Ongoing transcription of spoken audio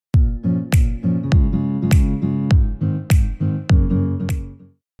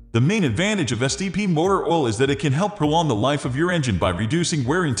The main advantage of STP Motor Oil is that it can help prolong the life of your engine by reducing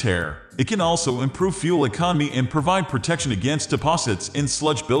wear and tear. It can also improve fuel economy and provide protection against deposits and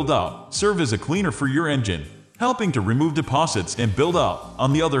sludge buildup, serve as a cleaner for your engine, helping to remove deposits and buildup.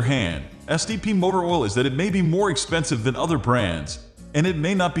 On the other hand, STP Motor Oil is that it may be more expensive than other brands, and it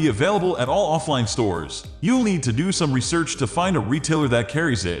may not be available at all offline stores. You'll need to do some research to find a retailer that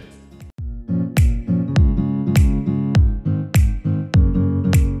carries it.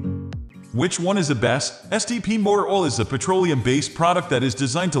 Which one is the best? STP Motor Oil is a petroleum-based product that is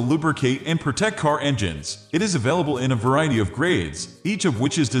designed to lubricate and protect car engines. It is available in a variety of grades, each of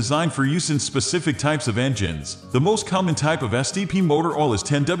which is designed for use in specific types of engines. The most common type of STP Motor Oil is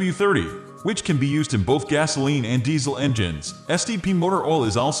 10W30, which can be used in both gasoline and diesel engines. STP Motor Oil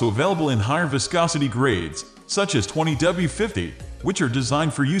is also available in higher viscosity grades, such as 20W50, which are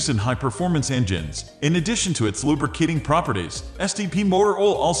designed for use in high-performance engines. In addition to its lubricating properties, STP Motor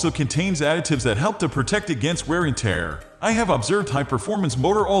Oil also contains additives that help to protect against wear and tear. I have observed high-performance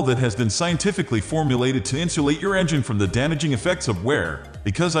motor oil that has been scientifically formulated to insulate your engine from the damaging effects of wear.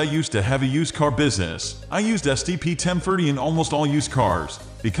 Because I used to have a used car business, I used STP 1030 in almost all used cars.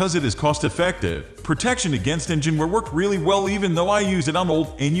 Because it is cost-effective, protection against engine wear worked really well even though I use it on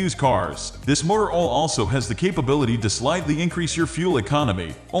old and used cars. This motor oil also has the capability to slightly increase your fuel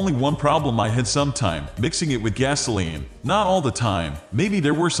economy. Only one problem I had sometime, mixing it with gasoline. Not all the time. Maybe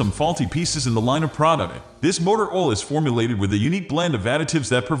there were some faulty pieces in the line of product. This motor oil is formulated with a unique blend of additives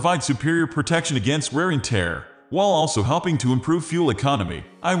that provide superior protection against wear and tear, while also helping to improve fuel economy.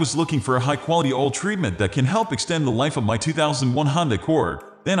 I was looking for a high-quality oil treatment that can help extend the life of my 2001 Honda Accord.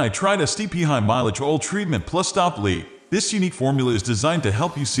 Then I tried STP High Mileage Oil Treatment Plus Stop Leak. This unique formula is designed to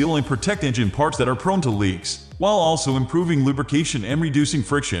help you seal and protect engine parts that are prone to leaks, while also improving lubrication and reducing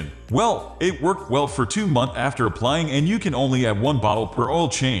friction. Well, it worked well for 2 months after applying, and you can only add 1 bottle per oil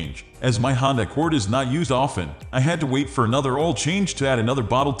change. As my Honda Accord is not used often, I had to wait for another oil change to add another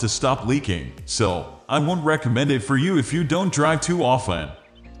bottle to stop leaking. So, I won't recommend it for you if you don't drive too often.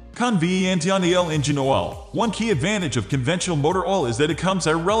 Conveniente engine oil. One key advantage of conventional motor oil is that it comes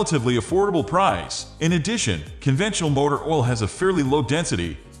at a relatively affordable price. In addition, conventional motor oil has a fairly low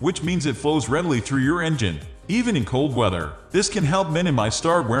density, which means it flows readily through your engine, even in cold weather. This can help minimize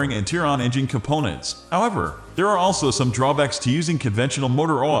start wearing and tear on engine components. However, there are also some drawbacks to using conventional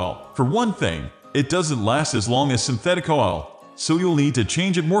motor oil. For one thing, it doesn't last as long as synthetic oil, so you'll need to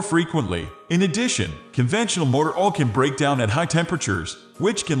change it more frequently. In addition, conventional motor oil can break down at high temperatures,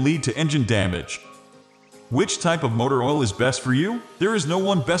 which can lead to engine damage. Which type of motor oil is best for you? There is no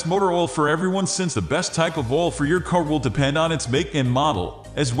one best motor oil for everyone, since the best type of oil for your car will depend on its make and model,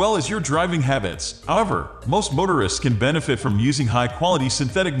 as well as your driving habits. However, most motorists can benefit from using high-quality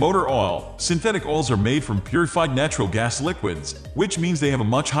synthetic motor oil. Synthetic oils are made from purified natural gas liquids, which means they have a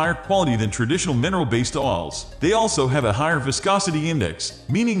much higher quality than traditional mineral-based oils. They also have a higher viscosity index,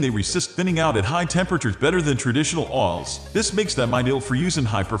 meaning they resist thinning out at high temperatures better than traditional oils. This makes them ideal for use in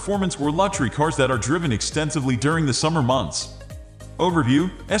high-performance or luxury cars that are driven extensively during the summer months. Overview: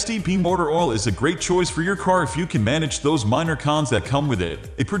 STP Motor Oil is a great choice for your car if you can manage those minor cons that come with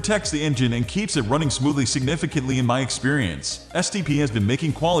it. It protects the engine and keeps it running smoothly. Significantly, in my experience, STP has been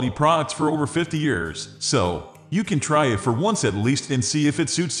making quality products for over 50 years, so you can try it for once at least and see if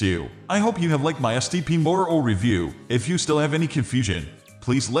it suits you. I hope you have liked my STP Motor Oil review. If you still have any confusion,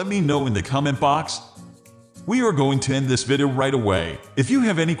 please let me know in the comment box. We are going to end this video right away. If you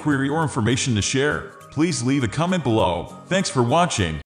have any query or information to share, please leave a comment below. Thanks for watching.